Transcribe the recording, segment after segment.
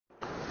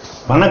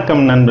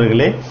வணக்கம்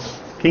நண்பர்களே.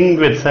 கிங்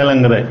வெட்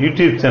சேலங்கிற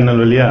YouTube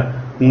channel வழியா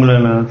உங்களை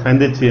நான்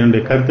சந்திச்சு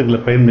என்னுடைய கருத்துக்களை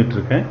பகிர்ந்துட்டு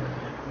இருக்கேன்.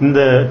 இந்த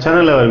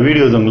சேனல்ல வர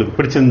வீடியோஸ் உங்களுக்கு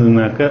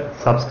பிடிச்சிருந்ததுனாக்க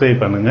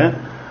சப்ஸ்கிரைப் பண்ணுங்க.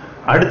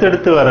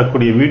 அடுத்தடுத்து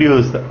வரக்கூடிய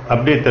வீடியோஸ்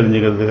அப்டேட்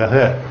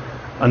தெரிஞ்சுக்கிறதுக்காக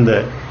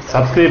அந்த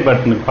சப்ஸ்கிரைப்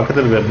பட்டனுக்கு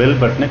பக்கத்தில் இருக்கிற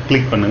பெல் பட்டனை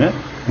கிளிக் பண்ணுங்க.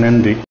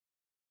 நன்றி.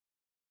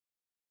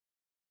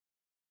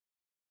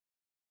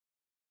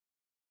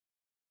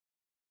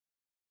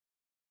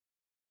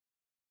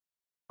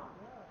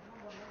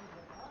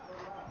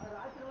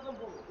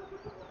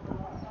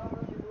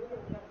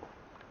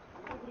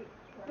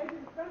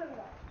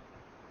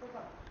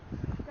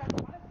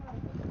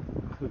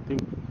 சுற்றி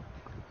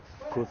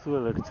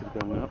கொசுவல்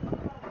அடிச்சிருக்காங்க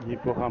ஈ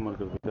போகாமல்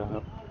இருக்கிறதுக்காக.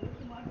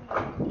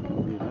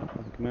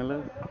 அதுக்கு மேலே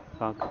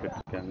சாக்கு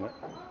கட்டிருக்காங்க.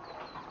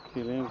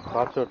 கீழே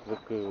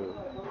காற்றோட்டத்துக்கு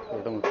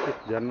இடம் வச்சு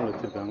ஜன்னல்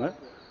வச்சுருக்காங்க.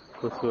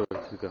 கொசுவல்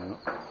வச்சுருக்காங்க.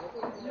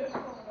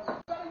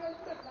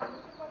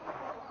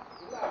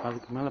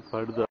 அதுக்கு மேலே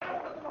படுதா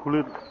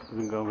குளிர்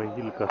இதுங்க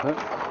வெயிலுக்காக.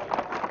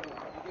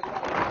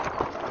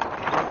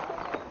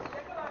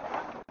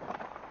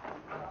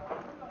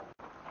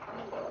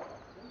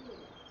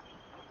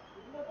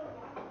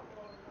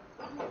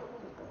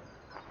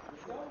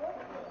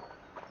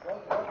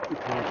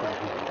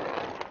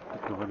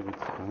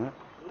 வச்சுருக்காங்க.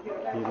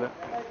 கீழே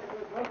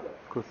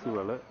கொசு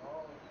வலை,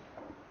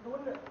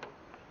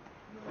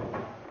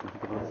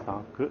 அதுக்கப்புறம்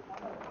சாக்கு,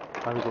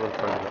 அதுக்கு ஒரு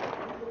படுகை.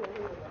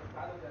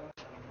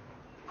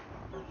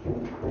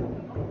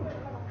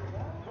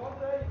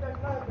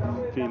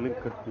 கீழே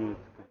கட்டி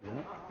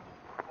வச்சுருக்காங்க.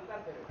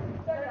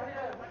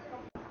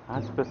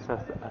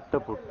 ஆஸ்பெஸ்டாஸ் அட்டை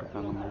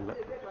போட்டிருக்காங்க மேலே.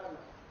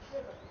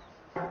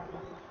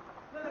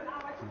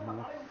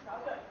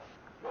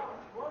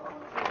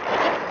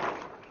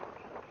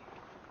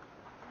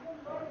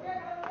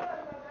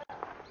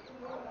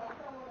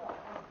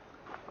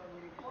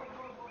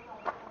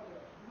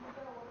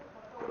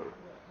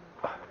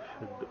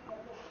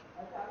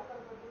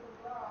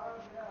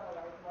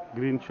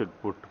 கிரீன் ஷெட்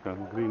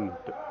போட்டிருக்காங்க. Green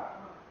net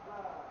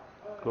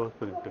close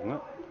பண்ணிட்டுங்க.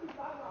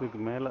 இதுக்கு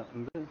மேலே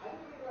வந்து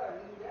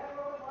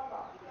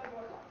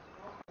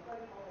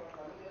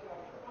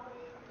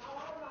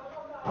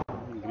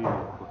கிரீன்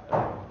நெட்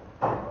போட்டாங்க.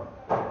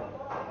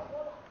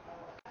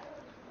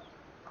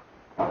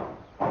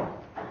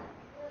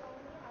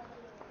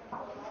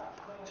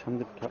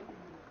 சந்திரிக்கா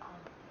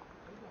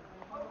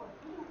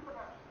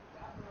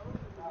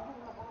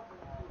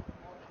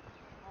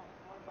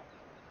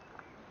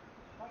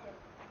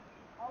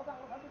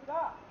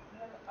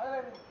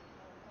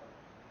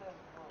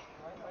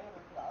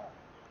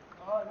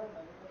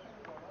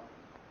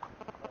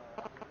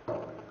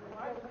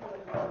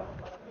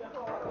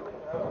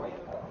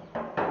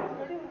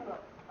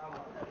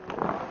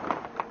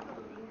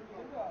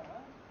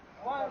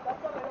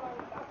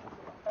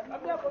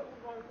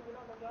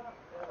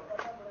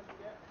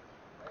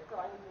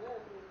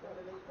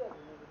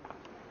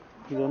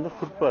இது வந்து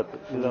ஃபுட்பாத்.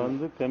 இதில்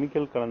வந்து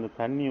கெமிக்கல் கலந்த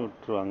தண்ணி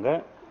விட்டுருவாங்க.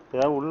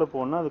 ஏதாவது உள்ளே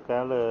போனால்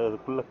அது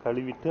அதுக்குள்ளே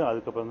கழுவிட்டு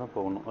அதுக்கப்புறம் தான்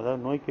போகணும்.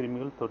 அதாவது நோய்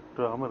கிருமிகள்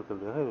தொற்றாமல்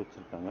இருக்கிறதுக்காக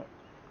வச்சுருக்காங்க.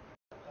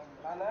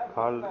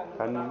 கால்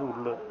தண்ணி வந்து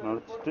உள்ளே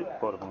நுழைச்சிட்டு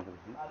போகிற மாதிரி.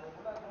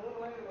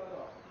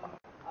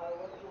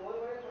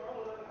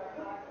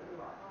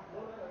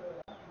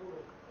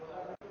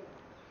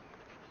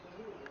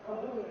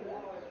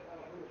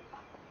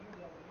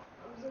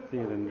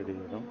 ரெண்டு இடம்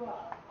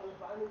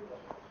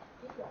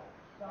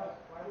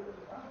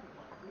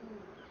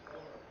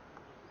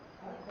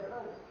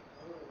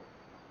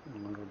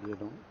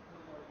இடம்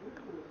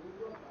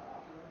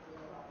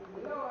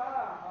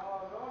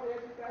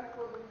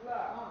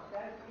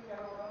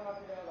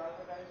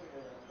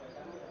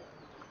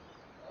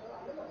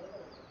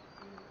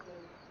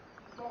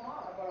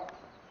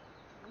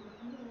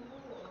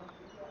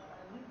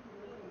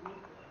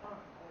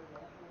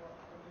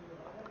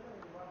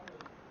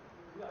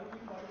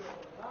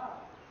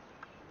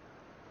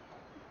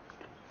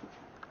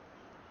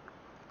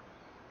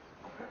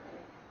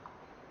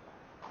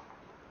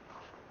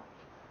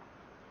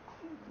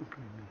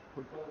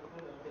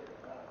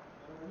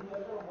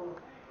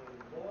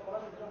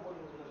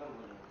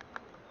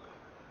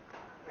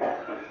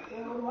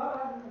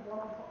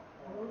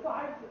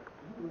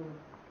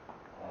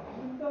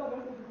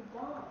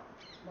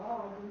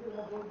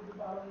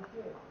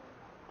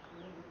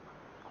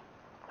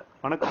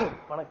வணக்கம்.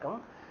 வணக்கம்.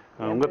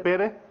 உங்க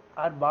பேரு?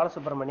 R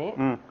Balasubramani,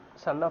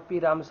 son of B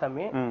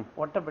Ramasamy,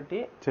 Ottapatti,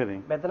 சரி,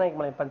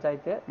 பெத்தநாயக்கமலை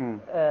பஞ்சாயத்து,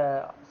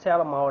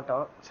 சேலம்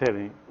மாவட்டம்.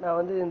 சரி. நான்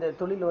வந்து இந்த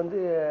தொழில் வந்து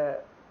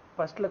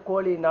ஃபர்ஸ்ட்ல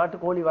நாட்டு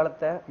கோழி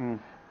வளர்த்தேன்.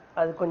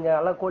 அது கொஞ்சம்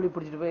நல்லா கோழி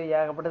பிடிச்சிட்டு போய்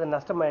ஏகப்பட்டது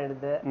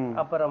நஷ்டமாயிடுது.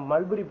 அப்புறம்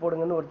மல்புரி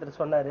போடுங்கன்னு ஒருத்தர்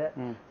சொன்னாரு.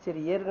 சரி,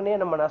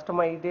 ஏற்கனவே நம்ம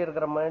நஷ்டமாகிட்டே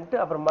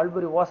இருக்கிறோம்ட்டு அப்புறம்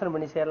மல்புரி யோசனை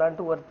பண்ணி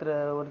செய்யலான்ட்டு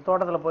ஒரு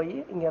தோட்டத்தில் போய்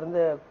இங்க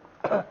இருந்து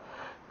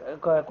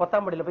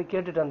கொத்தாம்படியில் போய்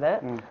கேட்டுட்டு வந்தேன்.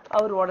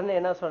 அவர் உடனே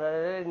என்ன சொன்னாரு,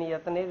 நீ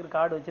எத்தனை ஏக்கர்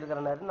காடு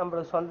வச்சிருக்கிறனாரு.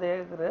 நம்மளுக்கு சொந்த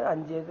ஏக்கர்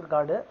 5 ஏக்கர்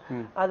காடு,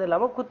 அது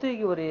இல்லாமல்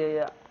குத்தகைக்கு ஒரு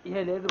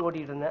 7 ஏக்கர்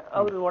ஓட்டிகிட்டு இருந்தேன்.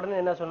 அவர் உடனே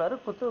என்ன சொன்னார்,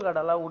 குத்தகை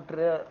காடெல்லாம்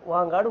விட்டுரு,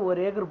 வாங்காடு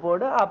 1 ஏக்கர்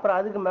போடு, அப்புறம்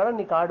அதுக்கு மேலே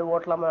நீ காடு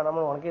ஓட்டலாமா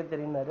வேணாமல் உனக்கே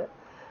தெரியுனாரு.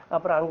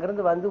 அப்புறம்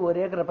அங்கிருந்து வந்து ஒரு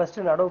ஏக்கரை ஃபர்ஸ்ட்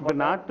நடவு இப்ப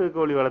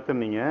நாட்டுக்கோழி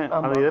வளர்த்துனீங்க,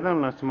 அது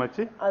எதனால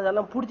நஷ்டமாச்சு?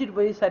 அதெல்லாம் புடிச்சிட்டு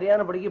போய்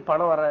சரியான படிக்கு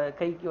பணம் வர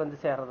கைக்கு வந்து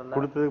சேர்றதில்ல.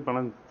 கொடுத்ததுக்கு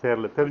பணம்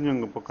சேரல,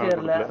 தெரிஞ்சவங்க பக்கம்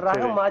சேரல,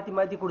 ரகம் மாத்தி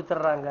மாத்தி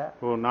கொடுத்துறாங்க.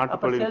 ஓ,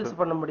 நாட்டுக்கோழி சேல்ஸ்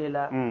பண்ண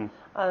முடியல.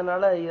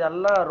 அதனால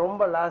இதெல்லாம்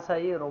ரொம்ப லாஸ்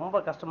ஆகி ரொம்ப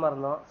கஷ்டமா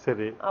இருந்தோம்.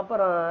 சரி.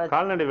 அப்புறம்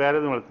கால்நடை வேற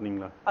எதுவும்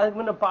வளர்த்துனீங்களா? அதுக்கு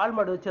முன்ன பால்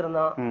மாடு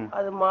வச்சிருந்தோம்.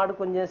 அது மாடு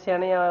கொஞ்சம்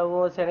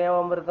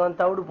செனையாவும் இருக்கும்,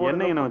 தவிடு போடும்.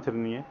 என்ன இனம்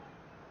வச்சிருந்தீங்க?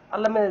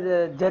 எல்லாமே இது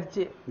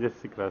ஜெர்சி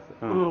கிராஸ்.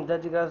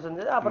 ஜெர்சி கிராஸ்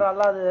இருந்தது. அப்புறம்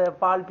எல்லாம் அது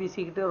பால்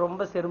பீசிக்கிட்டு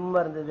ரொம்ப செருமா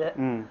இருந்தது.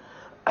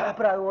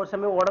 அப்புறம் அது ஒரு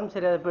சமயம் உடம்பு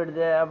சரியாத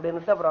போயிடுது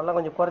அப்படின்னுட்டு அப்புறம் எல்லாம்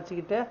கொஞ்சம்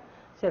குறைச்சிக்கிட்டு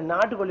சரி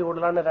நாட்டுக்கோழி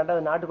விடலான்னு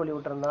 2வது நாட்டுக்கோழி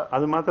விட்டுருந்தோம்.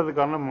 அது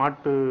மாத்துறதுக்கு காரணம்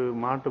மாட்டு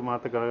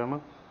மாத்த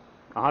காரணம்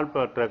ஆள்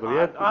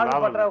பற்றாக்குறையா? ஆள்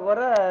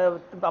பற்றாக்குறை.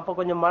 அப்ப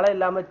கொஞ்சம் மழை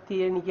இல்லாம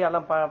தீனிக்கு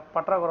எல்லாம்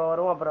பற்றாக்குறை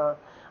வரும். அப்புறம்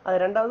அது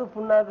 2வது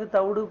புண்ணாக்கு,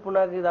 தவிடு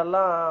புண்ணாக்கு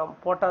இதெல்லாம்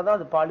போட்டாதான்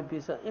அது பால்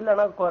பீசும்,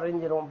 இல்லைன்னா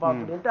குறைஞ்சிரும்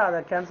அப்படின்ட்டு அதை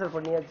கேன்சல்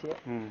பண்ணியாச்சு.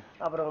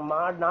 அப்புறம்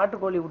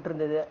நாட்டுக்கோழி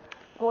விட்டுருந்தது.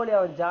 கோழி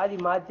அவன் ஜாதி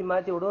மாத்தி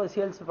மாத்தி விடுவோம்,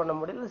 சேல்ஸ் பண்ண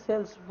முடியல,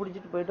 சேல்ஸ்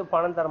பிடிச்சிட்டு போயிட்டு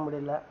பணம் தர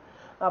முடியல.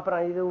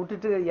 அப்புறம் இது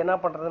விட்டுட்டு என்ன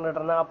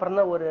பண்றதுன்னு அப்புறம்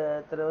தான்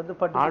ஒருத்தர் வந்து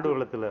ஆடு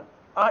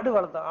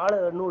வளர்த்தோம். ஆடு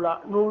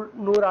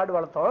 100 ஆடு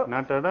வளர்த்தோம்.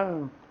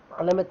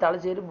 எல்லாமே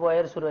தலைச்சேரி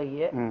போயர்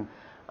சுருவாகி.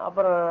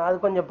 அப்புறம் அது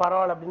கொஞ்சம்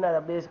பரவாயில்ல அப்படின்னு அதை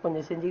அப்படியே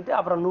கொஞ்சம் செஞ்சுக்கிட்டு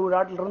அப்புறம் 100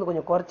 ஆட்டுல இருந்து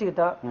கொஞ்சம்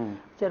குறைச்சிக்கிட்டோம்.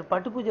 சரி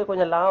பட்டுப்பூச்சி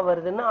கொஞ்சம் லாபம்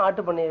வருதுன்னா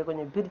ஆட்டு பண்ணையை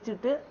கொஞ்சம்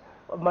பிரிச்சுட்டு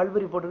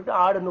மல்பெரி போட்டுக்கிட்டு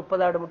ஆடு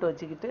 30 ஆடு மட்டும்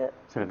வச்சுக்கிட்டு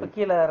இப்ப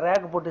கீழே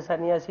ரேக் போட்டு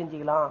சனியா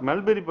செஞ்சுக்கலாம்.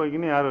 மல்பெரி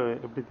போய்க்குன்னு யாரு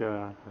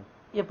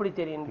எப்படி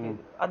தெரியும்?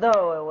 அதான்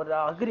ஒரு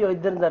அக்ரி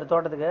வச்சிருந்தாரு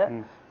தோட்டத்துக்கு.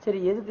 சரி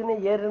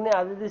எதுக்குன்னு ஏற்கனவே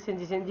அது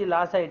செஞ்சு செஞ்சு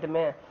லாஸ்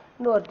ஆயிட்டுமே,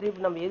 இன்னொரு ட்ரிப்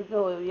நம்ம எதுக்கு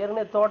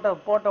ஏற்கனவே தோட்டம்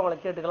போட்டவங்களை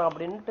கேட்டுக்கலாம்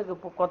அப்படின்ட்டு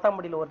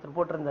கொத்தாம்படியில ஒருத்தர்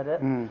போட்டிருந்தாரு.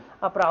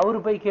 அப்புறம் அவரு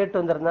போய் கேட்டு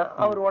வந்திருந்தேன்.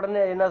 அவர்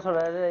உடனே என்ன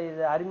சொன்னாரு,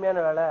 இது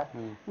அருமையான வேலை,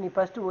 நீ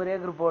ஃபர்ஸ்ட் 1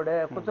 ஏக்கர் போடு,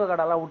 குத்துவ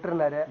காடெல்லாம்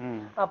விட்டுருந்தாரு.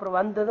 அப்புறம்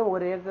வந்ததும்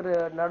 1 ஏக்கர்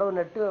நடவு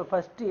நட்டு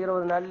ஃபர்ஸ்ட்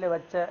 20 நாள்ல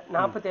வச்ச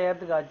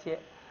 45,000க்கு ஆச்சு.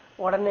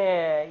 உடனே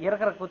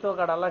இறக்குற குத்துவ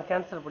காடெல்லாம்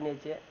கேன்சல்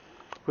பண்ணியாச்சு.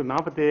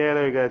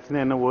 45,000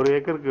 ஆச்சுன்னா என்ன 1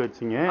 ஏக்கருக்கு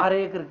வச்சீங்க? 1/2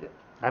 ஏக்கருக்கு.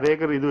 1/2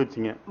 ஏக்கர் இது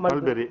வச்சீங்க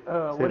மல்பெரி.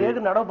 1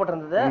 ஏக்கர் நடவு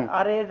போட்டிருந்தது.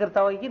 1/2 ஏக்கர்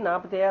தவைக்கு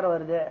 40,000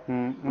 வருது.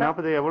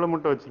 40 எவ்வளவு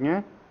முட்டை வச்சீங்க?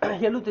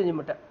 75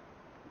 முட்டை,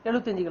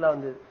 75 கிலோ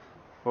வந்தது.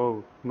 ஓ,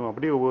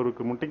 அப்படியே ஒரு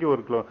முட்டைக்கு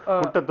 1 கிலோ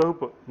முட்டை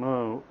தொகுப்பு.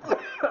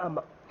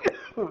 ஆமா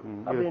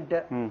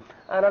அப்படின்ட்டு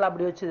அதனால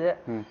அப்படி வச்சது.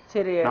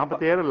 சரி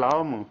 40,000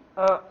 லாபமும்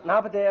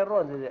 40,000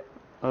 ரூபா வந்தது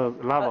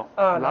லாபம்.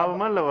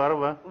 லாபமா இல்ல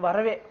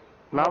வரவே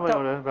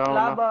லாபம்?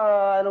 லாபம்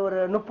அதுல ஒரு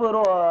 35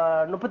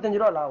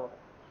 ரூபா லாபம்.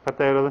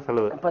 10,000 தான்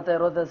செலவு.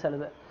 10,000 தான்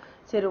செலவு.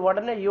 சரி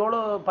உடனே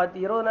எவ்வளவு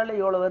 20 நாள்ல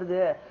எவ்வளவு வருது,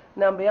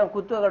 நம்ம ஏன்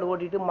குத்துவ காடு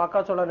ஓட்டிட்டு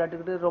மக்காச்சோளம்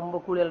நட்டுக்கிட்டு ரொம்ப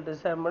கூலியாளிட்டு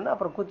சேம் பண்ண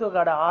அப்புறம் குத்துவ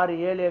காடு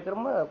 6-7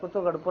 ஏக்கருமா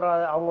குத்துவ காடு பூரா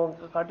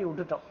அவங்க காட்டி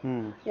விட்டுட்டோம்.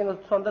 எங்க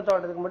சொந்த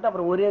தோட்டத்துக்கு மட்டும்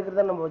அப்புறம் 1 ஏக்கர்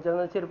தான் நம்ம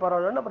வச்சிருந்தோம். சரி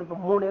பரவாயில்ல. அப்புறம் இப்ப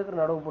 3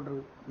 ஏக்கர் நடவு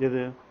போட்டுருக்கு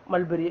எது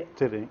மல்பெரி.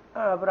 சரி.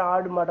 அப்புறம்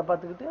ஆடு மாட்டை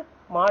பாத்துக்கிட்டு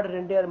மாடு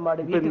 2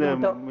 மாடு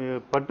வீட்டுக்கு.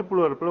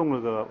 பட்டுப்புழு வரப்புல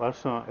உங்களுக்கு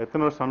வருஷம்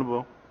எத்தனை வருஷம்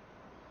அனுபவம்?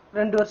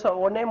 2 வருஷம்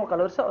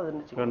 1.25 வருஷம் ஆகுது.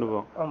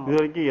 இது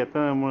வரைக்கும்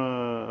எத்தனை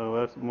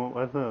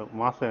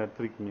மாசம்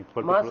எடுத்திருக்கீங்க?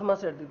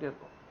 மாசம் எடுத்துக்கிட்டே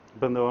இருக்கும்.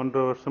 இப்ப இந்த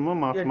 1.5 வருஷமா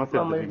மாசம்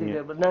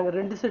எடுத்துக்கிட்டீங்க. நாங்க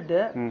 2 செட்டு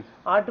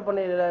ஆட்டு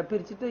பண்ணையில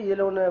பிரிச்சுட்டு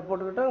இதுல 1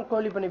 போட்டுக்கிட்டோம்,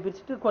 கோழி பண்ணை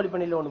பிரிச்சுட்டு கோழி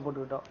பண்ணையில 1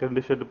 போட்டுக்கிட்டோம்.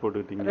 2 செட்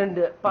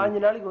போட்டுக்கிட்டீங்க.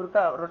 15 நாளைக்கு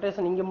ஒருக்கா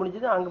ரொட்டேஷன். இங்க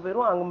முடிஞ்சது அங்க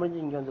போயிருவோம், அங்க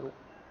முடிஞ்சு இங்க வந்துருவோம்.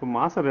 இப்ப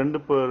மாசம்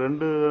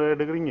 2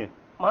 எடுக்கிறீங்க?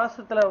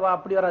 மாசத்துல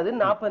அப்படி வராது,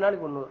 40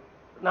 நாளைக்கு 1 வரும்.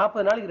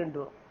 40 நாளைக்கு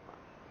 2 வரும்.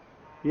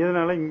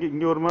 இதனால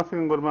இங்க 1 மாசம்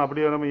இங்க 1 மாசம்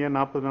அப்படி வராம ஏன்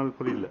 40 நாள்?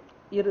 புரியல.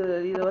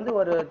 இது வந்து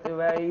ஒரு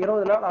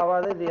 20 நாள்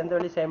ஆகாது. இது எந்த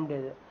வேலையும் செய்ய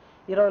முடியாது.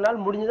 20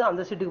 நாள் முடிஞ்சது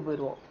அந்த சீட்டுக்கு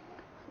போயிருவோம்.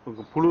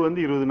 புழு வந்து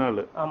 20 நாள்.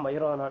 ஆமா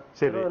 20 நாள்.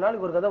 20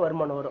 நாளுக்கு ஒரு கதை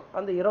வருமானம் வரும்.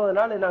 அந்த 20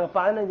 நாள் நாங்க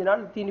 15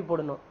 நாள் தீனி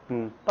போடணும்.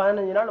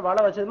 15 நாள்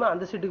வலை வச்சதுமே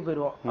அந்த சீட்டுக்கு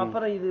போயிருவோம்.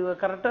 அப்புறம் இது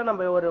கரெக்டா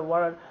நம்ம ஒரு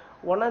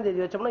 1ஆம் தேதி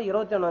வச்சோம்னா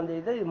 21ஆம்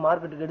தேதி தான் இது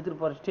மார்க்கெட்டுக்கு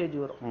எடுத்துட்டு போற ஸ்டேஜ்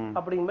வரும்.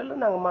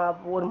 அப்படிங்கும்போது நாங்க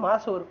ஒரு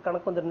மாசம் ஒரு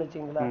கணக்கு வந்துருன்னு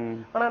வச்சுங்களேன்.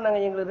 ஆனா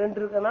நாங்க எங்களுக்கு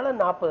 2 இருக்கறனால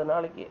 40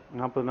 நாளைக்கு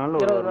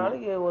 20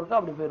 நாளைக்கு ஒருக்கா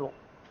அப்படி போயிருவோம்.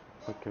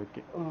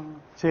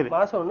 சரி,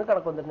 மாசம் 1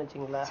 கணக்கு வந்துருன்னு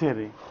வச்சுங்களா.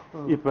 சரி.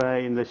 இப்ப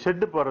இந்த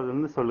ஷெட் போறது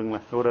வந்து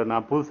சொல்லுங்களேன்.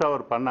 நான் புதுசா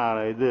ஒரு பண்ண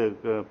இது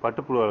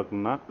பட்டுப்புழு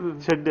வளர்க்கணும்னா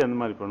ஷெட் அந்த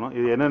மாதிரி பண்ணணும்,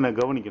 இது என்னென்ன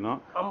கவனிக்கணும்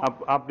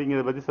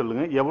அப்படிங்கறத பத்தி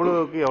சொல்லுங்க.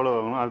 எவ்வளவுக்கு எவ்வளவு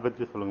வாங்கணும் அதை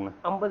பத்தி சொல்லுங்களேன்.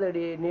 50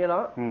 அடி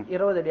நீளம்,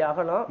 20 அடி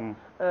அகலம்,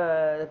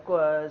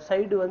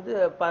 சைடு வந்து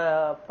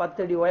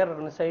 10 அடி உயரம்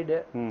இருக்கணும். சைடு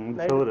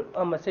செவுரு.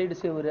 ஆமா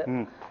சைடு செவுரு.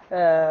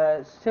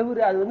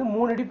 செவுரு அது வந்து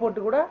 3 அடி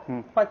போட்டு கூட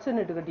பச்சை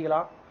நெட்டு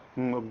கட்டிக்கலாம்.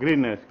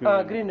 கிரீன்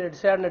நெட்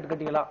ஷேட் நெட்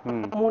கட்டிக்கலாம்.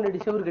 3 அடி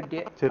செவுரு கட்டி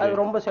அது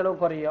ரொம்ப செலவு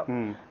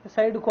குறையும்.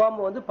 சைடு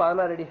கோம்பு வந்து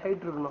 16 அடி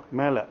ஹைட் இருக்கணும்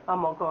மேல.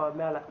 ஆமா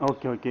மேல.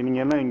 ஓகே. நீங்க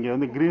என்ன இங்க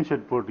வந்து கிரீன்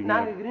ஷெட் போட்டீங்க?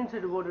 நாங்க கிரீன்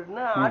ஷெட்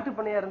போட்டுட்டுனா ஆட்டு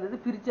பண்ணையா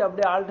இருந்தது, பிரிச்சு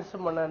அப்படியே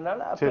ஆல்ட்ரேஷன்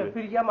பண்ணதுனால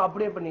பிரிக்காம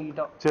அப்படியே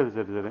பண்ணிக்கிட்டோம்.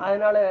 சரி.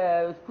 அதனால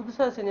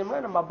புதுசா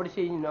செஞ்சோம்னா நம்ம அப்படி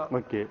செய்யணும்.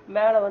 ஓகே.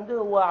 மேல வந்து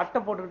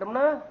அட்டை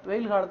போட்டுக்கிட்டோம்னா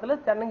வெயில் காலத்துல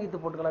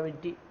தென்னங்கீத்து போட்டுக்கலாம்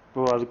வெட்டி.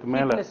 அதுக்கு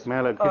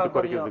மேல கீத்து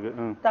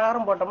குறைக்கிறதுக்கு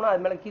தாரம் போட்டோம்னா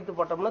அது மேல கீத்து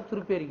போட்டோம்னா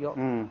துருப்பி எரிக்கும்.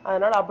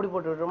 அதனால அப்படி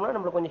போட்டுட்டோம்னா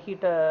நம்மளுக்கு கொஞ்சம்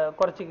ஹீட்டை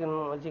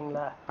குறைச்சிக்கணும்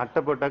வச்சுங்களா.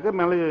 அட்டை போட்டாக்க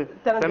மேல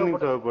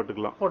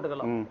போட்டுக்கலாம்.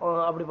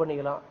 அப்படி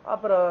பண்ணிக்கலாம்.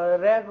 அப்புறம்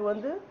ரேக்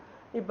வந்து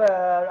இப்ப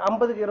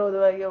 50க்கு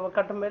 20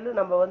 கட்டும் மேல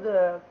நம்ம வந்து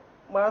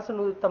மாசம்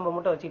 150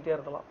 மூட்டை வச்சுக்கிட்டே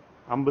இருக்கலாம்.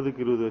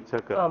 50க்கு 20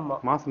 வச்சாக்க ஆமா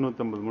மாசம்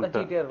 150 மூட்டை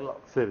வச்சுக்கிட்டே இருக்கலாம்.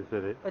 சரி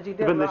சரி.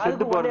 வச்சுக்கிட்டே இப்ப இந்த இருக்கலாம். ஷெட்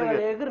அதுக்கு போறதுக்கு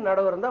 1.5 ஏக்கர்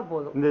நடவு இருந்தா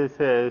போதும். இந்த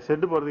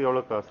ஷெட் போறதுக்கு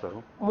எவ்வளவு காசு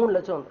ஆகும்? 3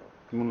 லட்சம் வந்துரும்.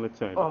 3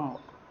 லட்சம் ஆயிடும். ஆமா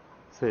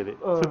சரி.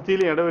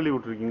 சுத்திலும் இடைவெளி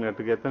விட்டுருக்கீங்களா?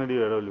 எத்தனை அடி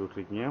இடைவெளி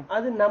விட்டுருக்கீங்க?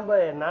 அது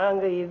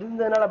நாங்க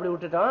இருந்ததுனால அப்படி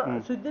விட்டுட்டோம்.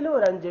 சுத்திலும்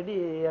ஒரு 5 அடி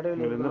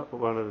இடைவெளி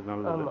இருக்கணும். வளருது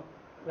நல்லது. ஆமா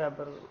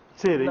வியாபாரம்.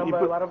 சரி.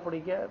 நம்ம வர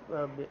பிடிக்க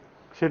அப்படி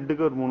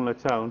ஷெட்டுக்கு ஒரு 3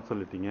 லட்சம் ஆகும்னு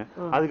சொல்லிட்டீங்க.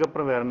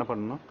 அதுக்கப்புறம் வேற என்ன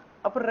பண்ணணும்?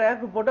 அப்புறம்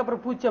ரேக்கு போட்டு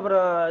அப்புறம் பூச்சி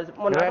அப்புறம்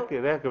ரேக்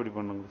எப்படி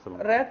பண்ணுங்க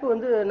சொல்லுங்க. ரேக்கு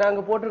வந்து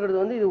நாங்க போட்டிருக்கிறது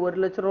வந்து இது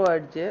 1 லட்சம் ரூபா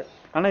ஆயிடுச்சு.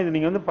 ஆனா இது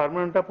நீங்க வந்து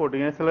பர்மனண்டா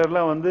போட்டீங்க.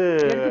 சிலர்லாம் வந்து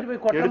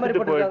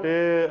எடுத்துட்டு போயிட்டு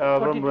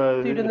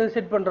அப்புறம்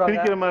செட் பண்றாங்க.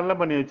 பிரிக்கிற மாதிரி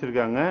எல்லாம் பண்ணி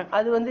வச்சிருக்காங்க.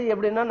 அது வந்து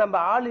எப்படின்னா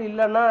நம்ம ஆள்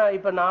இல்லைன்னா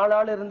இப்ப 4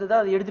 ஆள்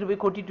இருந்துதான் அதை எடுத்துட்டு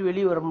போய் கொட்டிட்டு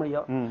வெளியே வர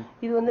முடியும்.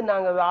 இது வந்து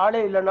நாங்க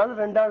ஆளே இல்லைனாலும்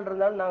 2 ஆள்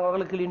இருந்தாலும் நாங்க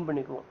அவங்களை கிளீன்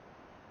பண்ணிக்குவோம்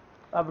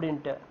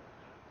அப்படின்ட்டு.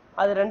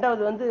 அது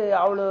ரெண்டாவது வந்து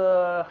அவ்வளோ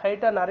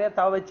ஹைட்டா நிறைய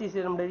வச்சு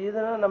செய்ய முடியாது.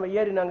 இதனால நம்ம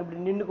ஏறி நாங்க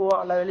இப்படி நின்னுக்குவோம்,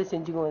 எல்லா வேலையும்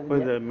செஞ்சுக்குவோம்.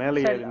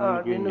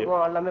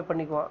 நின்னுக்குவோம், எல்லாமே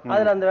பண்ணிக்குவோம்.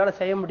 அதுல அந்த வேலை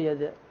செய்ய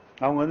முடியாது.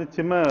 அவங்க வந்து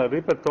சின்ன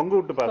ரீப்பர் தொங்க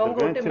விட்டு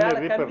பாத்துருக்கேன். சின்ன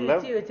ரீப்பர்ல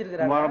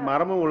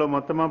மரமும் இவ்வளவு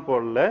மொத்தமா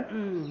போடல,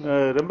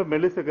 ரொம்ப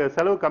மெலிசு,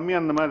 செலவு கம்மியா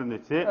அந்த மாதிரி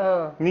இருந்துச்சு.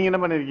 நீங்க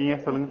என்ன பண்ணிருக்கீங்க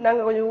சொல்லுங்க?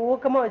 நாங்க கொஞ்சம்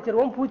ஊக்கமா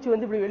வச்சிருவோம். பூச்சி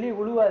வந்து இப்படி வெளியே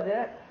விழுவாது.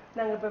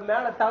 நாங்க இப்ப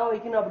மேல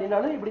வைக்கணும்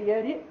அப்படின்னாலும் இப்படி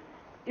ஏறி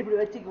இப்படி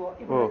வச்சுக்குவோம்.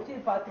 இப்படி வச்சு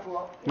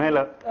பாத்துக்குவோம்.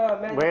 மேல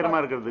உயரமா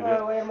இருக்கிறதுக்கு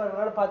உயரமா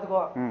இருக்கனால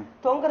பாத்துக்குவோம்.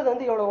 தொங்குறது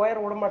வந்து எவ்வளவு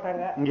உயரம் விட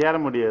மாட்டாங்க. இங்க ஏற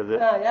முடியாது.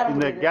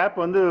 இந்த கேப்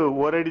வந்து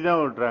 1 அடி தான்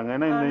விட்டுறாங்க.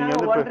 ஏன்னா நீங்க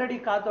வந்து 1 அடி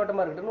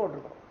காத்தோட்டமா இருக்கட்டும்னு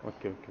விட்டுருக்கோம்.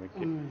 Okay okay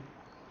okay.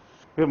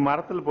 இப்ப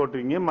மரத்துல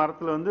போட்டுறீங்க.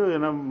 மரத்துல வந்து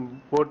என்ன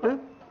போட்டு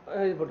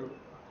இது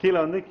போட்டுருக்கோம். கீழே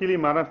வந்து கிளி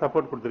மரம்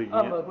சப்போர்ட்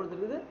கொடுத்துருக்கீங்க. ஆமா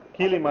கொடுத்துருக்குது.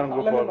 கீழி மரம்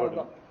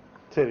போடுறோம்.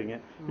 சரிங்க.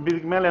 இப்ப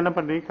இதுக்கு மேல என்ன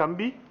பண்றீங்க?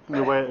 கம்பி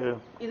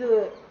இது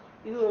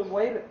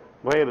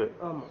வயரு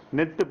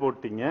நெட்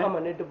போட்டீங்க. ஆமா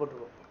நெட்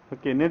போட்டுருக்கோம்.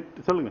 ஓகே. நெட்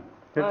சொல்லுங்க.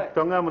 நெட்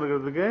தொங்காம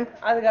இருக்கிறதுக்கு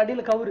அதுக்கு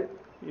அடியில கவுரு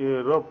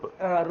ரோப்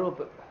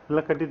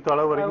எல்லாம் கட்டி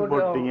தொலை வரைக்கும்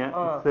போட்டீங்க.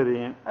 சரி.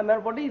 அது மேல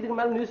போட்டு இதுக்கு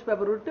மேல நியூஸ்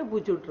பேப்பர் விட்டு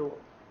பூச்சி விட்டுருவோம்.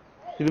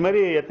 இது மாதிரி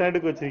எத்தனை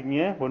அடுக்கு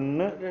வச்சிருக்கீங்க? 1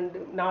 2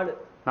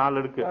 4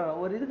 அடுக்கு.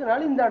 ஒரு இதுக்கு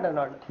 4 இந்த ஆண்ட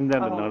 4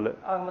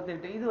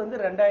 மொத்தம் இது வந்து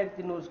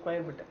 2100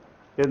 ஸ்கொயர் ஃபீட்.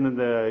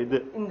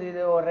 இந்த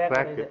இது ஒரு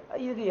ரேக்.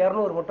 இதுக்கு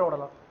 200 முட்டை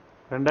விடலாம்.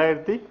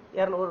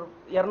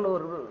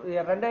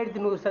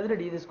 2200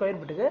 சதுரடி இது ஸ்கொயர்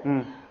ஃபீட்டுக்கு.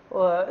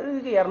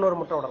 இதுக்கு 200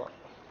 முட்டை விடலாம்.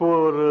 இப்போ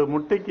ஒரு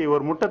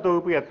முட்டை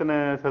தொகுப்பு எத்தனை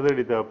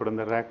சதுரடி தேவைப்படும்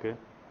இந்த ரேக்கு?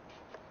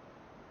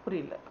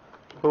 புரியல.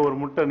 இப்போ ஒரு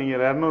முட்டை நீங்க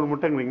 200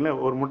 முட்டைங்கிறீங்களா?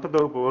 ஒரு முட்டை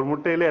தொகுப்பு, ஒரு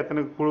முட்டையில எத்தனை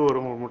புழு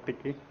வரும்?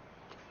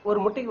 ஒரு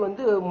முட்டைக்கு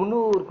வந்து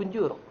 300 குஞ்சு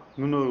வரும்.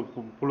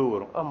 300 புழு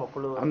வரும். ஆமா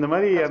புழு. அந்த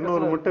மாதிரி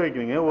 200 முட்டை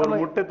வைக்கிறீங்க. ஒரு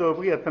முட்டை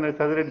தொகுப்புக்கு எத்தனை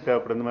சதுரடி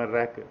தேவைப்படும் இந்த மாதிரி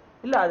ரேக்கு?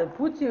 இல்ல அது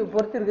பூச்சி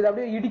பொறுத்து இருக்குது.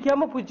 அப்படியே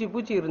இடிக்காம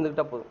பூச்சி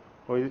இருந்துகிட்டா போதும்.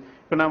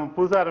 இப்ப நம்ம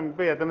புதுசா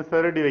ஆரம்பிப்ப எத்தனை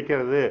சதுரடி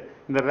வைக்கிறது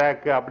இந்த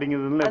ரேக்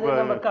அப்படிங்கிறதுல இப்ப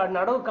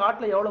நடவு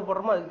காட்டுல எவ்வளவு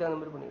போடுறோமோ அதுக்கு தகுந்த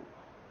மாதிரி பண்ணிடுவோம்.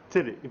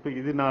 சரி. இப்ப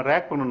இது நான்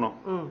ரேக் பண்ணணும்.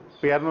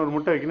 இப்ப 200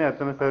 முட்டை வைக்கணும்.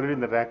 எத்தனை சதுரடி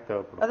இந்த ரேக்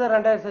தேவைப்படும்? அதான்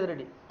 2000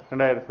 சதுரடி.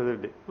 2000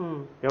 சதுரடி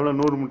எவ்வளவு?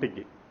 100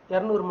 முட்டைக்கு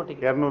 200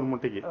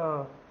 முட்டைக்கு.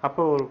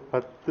 அப்போ ஒரு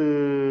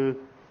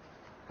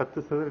 10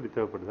 சதுரடி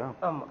தேவைப்படுதா?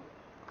 ஆமா.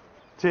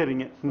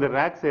 சரிங்க. இந்த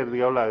ரேக்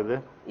செய்யறதுக்கு எவ்வளவு ஆகுது?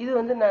 இது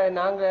வந்து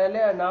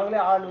நாங்களே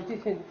ஆள் வச்சு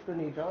செட்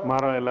பண்ணிட்டோம்.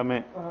 மரம் எல்லாமே.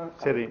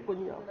 சரி.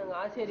 கொஞ்சம் நாங்க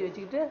ஆசேரி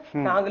வச்சுக்கிட்டு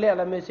நாங்களே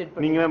எல்லாமே செட்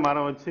பண்ணி நீங்களே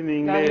மரம் வச்சு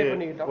நீங்களே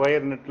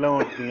ஒயர் நெட்லாம்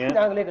ஓட்டுறீங்க.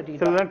 நாங்களே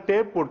கட்டிக்கிட்டோம். இதெல்லாம்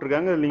டேப்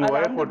போட்டுருக்காங்க. நீங்க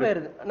ஒயர் போட்டு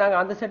நாங்க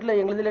அந்த செட்ல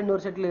எங்களுதுல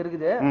இன்னொரு செட்ல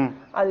இருக்குது.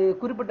 அது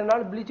குறிப்பிட்ட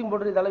நாள் ப்ளீச்சிங்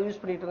பவுடர் இதெல்லாம் யூஸ்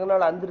பண்ணிட்டு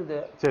இருக்கனால அந்துருது.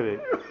 சரி.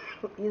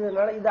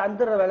 இதனால இது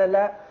அந்துற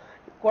வேலையில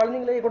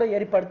குழந்தைங்களே கூட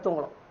ஏறி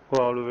படுத்துங்களாம்.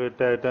 அவ்வளவு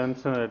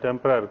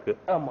டெம்பரா இருக்கு.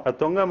 அது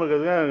தொங்காம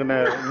இருக்கிறதுக்கு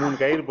 3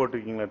 கயிறு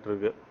போட்டிருக்கீங்களா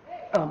இருக்கு?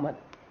 ஆமா.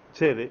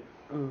 சரி.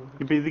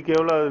 இப்ப இதுக்கு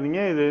எவ்வளவு?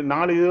 நீங்க இது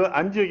 4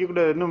 5 வைக்க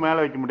கூட இன்னும் மேல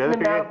வைக்க முடியாது.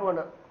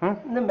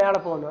 இன்னும் மேல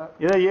போகணும்.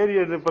 ஏதோ ஏரி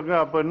எடுப்பாங்க.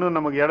 அப்ப இன்னும்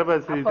நமக்கு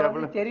இடபாசி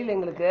தெரியல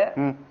எங்களுக்கு.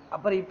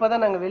 அப்புறம்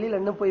இப்பதான் நாங்க வெளியில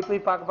இன்னும்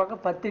போய் பார்க்க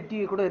 10 அடி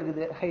கூட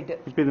இருக்குது ஹைட்.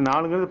 இப்ப இது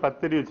 4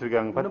 10 அடி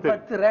வச்சிருக்காங்க.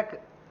 10 ரேக்.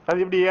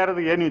 அது எப்படி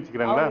ஏறதுக்கு ஏணி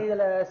வச்சுக்கிறாங்களா?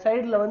 இதுல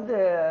சைடுல வந்து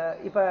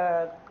இப்ப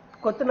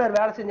கொத்தனார்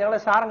வேலை செஞ்சாங்களா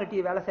சாரம் கட்டி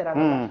வேலை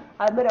செய்யறாங்க.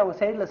 அது மாதிரி அவங்க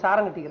சைடுல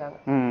சாரம் கட்டிக்கிறாங்க.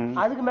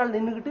 அதுக்கு மேல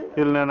நின்னுக்கிட்டு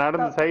இல்ல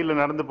நடந்து சைடுல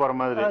நடந்து போற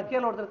மாதிரி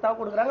கீழே ஒருத்தர் தாக்கு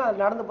கொடுக்குறாங்க. அது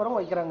நடந்து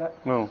போறவங்க வைக்கிறாங்க.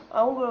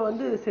 அவங்க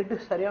வந்து செட்டு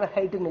சரியான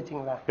ஹைட்னு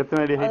வச்சுங்களா? எத்தனை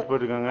அடி ஹைட்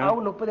போட்டிருக்காங்க?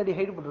 அவங்க 30 அடி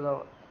ஹைட்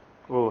போட்டிருக்காங்க.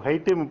 ஓ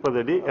ஹைட்டே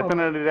 30 அடி.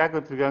 எத்தனை அடி ரேக்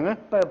வச்சிருக்காங்க?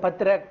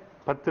 10 ரேக்.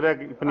 10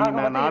 ரேக். இப்ப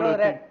நீங்க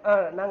 4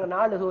 நாங்க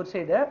 4 ஒரு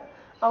சைடு,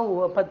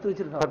 அவங்க 10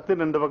 வச்சிருக்காங்க.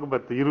 10 2 பக்கம்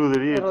 10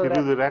 20 அடி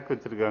 20 ரேக்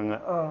வச்சிருக்காங்க.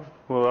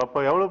 அப்ப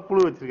எவ்வளவு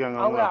புழு வச்சிருக்காங்க?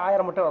 அவங்க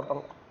 1000 முட்டை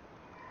வைப்பாங்க.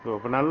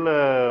 இப்ப நல்ல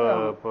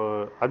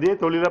அதே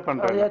தொழிலா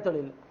பண்றாங்க. அதே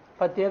தொழில்.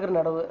 10 ஏக்கர்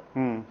நடவு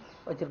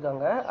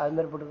வச்சிருக்காங்க. அது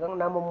மாதிரி போட்டிருக்காங்க.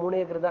 நம்ம 3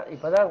 ஏக்கர் தான்.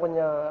 இப்பதான்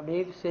கொஞ்சம்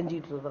அப்படியே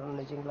செஞ்சுட்டு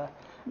இருக்கிறோம்னு வச்சுங்களா.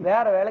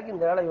 வேற வேலைக்கு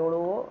இந்த வேலை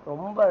எவ்வளவோ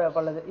ரொம்ப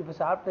பல்லது. இப்ப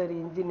சாஃப்ட்வேர்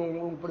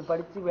இன்ஜினியரிங் இப்படி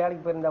படிச்சு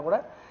வேலைக்கு போயிருந்தா கூட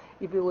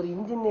இப்ப ஒரு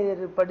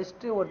இன்ஜினியர்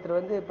படிச்சுட்டு ஒருத்தர்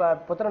வந்து இப்ப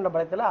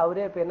புத்தரண்டபாளையத்துல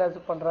அவரே இப்ப என்ன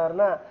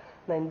பண்றாருன்னா,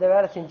 நான் இந்த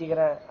வேலை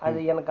செஞ்சுக்கிறேன், அது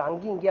எனக்கு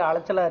அங்கேயும் இங்கேயும்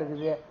அலைச்சலா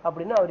இருக்குது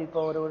அப்படின்னு அவர்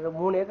இப்ப ஒரு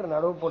 3 ஏக்கர்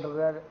நடவு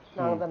போட்டிருக்காரு.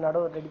 நாங்க தான்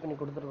நடவு ரெடி பண்ணி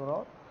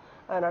கொடுத்துருக்குறோம்.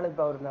 அதனால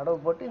இப்போ அவர் நடவு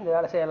போட்டு இந்த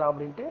வேலை செய்யலாம்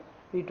அப்படின்ட்டு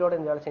வீட்டோட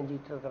இந்த வேலை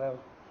செஞ்சுக்கிட்டு இருக்கிறேன்.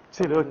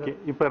 சரி, ஓகே.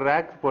 இப்போ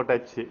ரேக்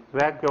போட்டாச்சு.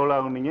 ரேக் எவ்வளோ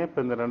ஆகுனீங்க இப்போ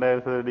இந்த 2000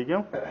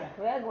 சதுரடிக்கும்?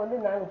 ரேக் வந்து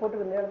நாங்கள்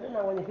போட்டுக்கிற நேரத்தில்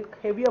நான் கொஞ்சம்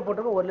ஹெவியாக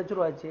போட்டிருக்கோம், 1 லட்ச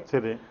ரூபா ஆச்சு.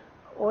 சரி.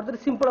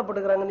 ஒருத்தர் சிம்பிளா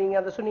போட்டுக்கிறாங்க, நீங்க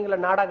அதை சொன்னீங்களா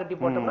நாடா கட்டி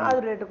போட்டோம்னா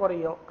அது ரேட்டு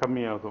குறையும்,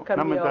 கம்மியாகும்.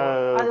 நம்ம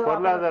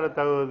பொருளாதார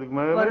தகுதிக்கு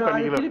மேலே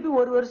பண்ணிக்கலாம். திருப்பி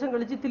 1 வருஷம்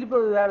கழிச்சு திருப்பி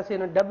வேலை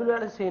செய்யணும், டபுள்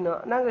வேலை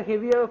செய்யணும். நாங்க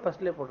ஹெவியா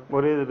ஃபர்ஸ்ட்லேயே போட்டோம்,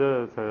 ஒரே இது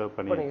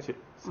பண்ணிடுச்சு.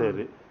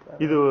 சரி,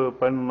 இது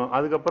பண்ணணும்.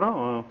 அதுக்கப்புறம்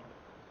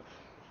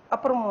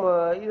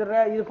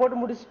இது போட்டு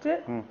முடிச்சுட்டு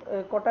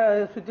கொட்டை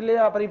சுத்திலே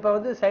அப்புறம் இப்ப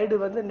வந்து சைடு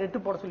வந்து நெட்டு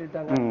போட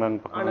சொல்லிட்டாங்க.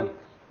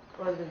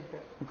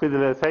 இப்ப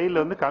இதுல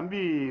சைடுல வந்து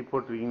கம்பி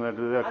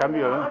போட்டிருக்கீங்களா? கம்பி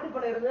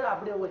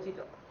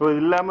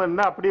இல்லாம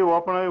இருந்தா அப்படியே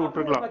ஓப்பனாவே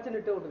விட்டுருக்கலாம்.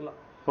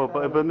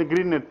 இப்ப வந்து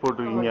கிரீன் நெட்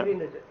போட்டிருக்கீங்க.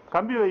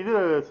 கம்பி இது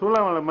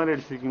சூழாவளை மாதிரி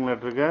அடிச்சிருக்கீங்களா?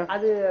 இருக்கு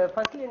அது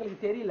ஃபர்ஸ்ட்ல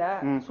எங்களுக்கு தெரியல,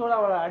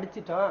 சூழாவளை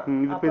அடிச்சிட்டோம்.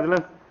 இப்ப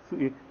இதெல்லாம்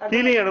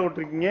கீழே இடம்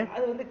விட்டுருக்கீங்க.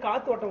 அது வந்து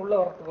காத்து ஓட்டம் உள்ள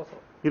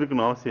வரதுக்கோசரம்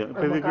இருக்கணும் அவசியம்.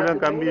 இப்ப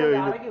இதுக்கு கம்பி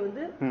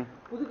வந்து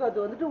புது காத்து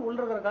வந்துட்டு உள்ள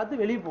இருக்கிற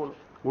காத்து வெளியே போகணும்,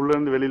 உள்ள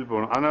இருந்து வெளியில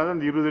போகணும். அதனால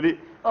இந்த 20 அடி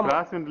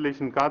கிராஸ்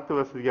வென்டிலேஷன் காத்து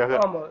வசதிக்காக.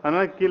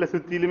 அதனால கீழே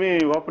சுத்திலுமே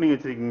ஓப்பனிங்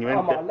வச்சிருக்கீங்க.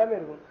 எல்லாமே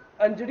இருக்கும்,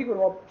 5 அடிக்கு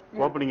ஒரு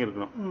ஓப்பனிங்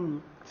இருக்கணும்.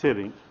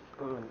 சரி,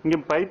 இங்க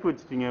பைப்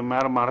வச்சிட்டீங்க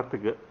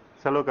மரத்துக்கு,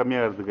 செலவு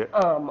கம்மியாகிறதுக்கு.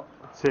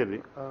 சரி,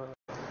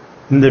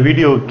 இந்த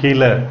வீடியோ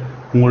கீழே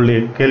உங்களுடைய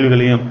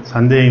கேள்விகளையும்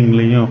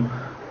சந்தேகங்களையும்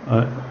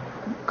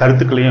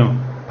கருத்துக்களையும்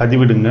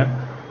பதிவிடுங்க.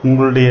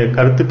 உங்களுடைய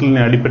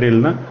கருத்துக்களின்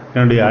அடிப்படையில் தான்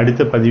என்னுடைய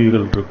அடுத்த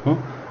பதிவுகள் இருக்கும்.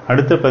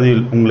 அடுத்த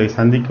பதிவில் உங்களை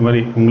சந்திக்கும்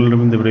வரை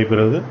உங்களிடமிருந்து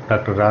விடைபெறுவது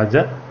டாக்டர்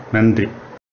ராஜா. நன்றி.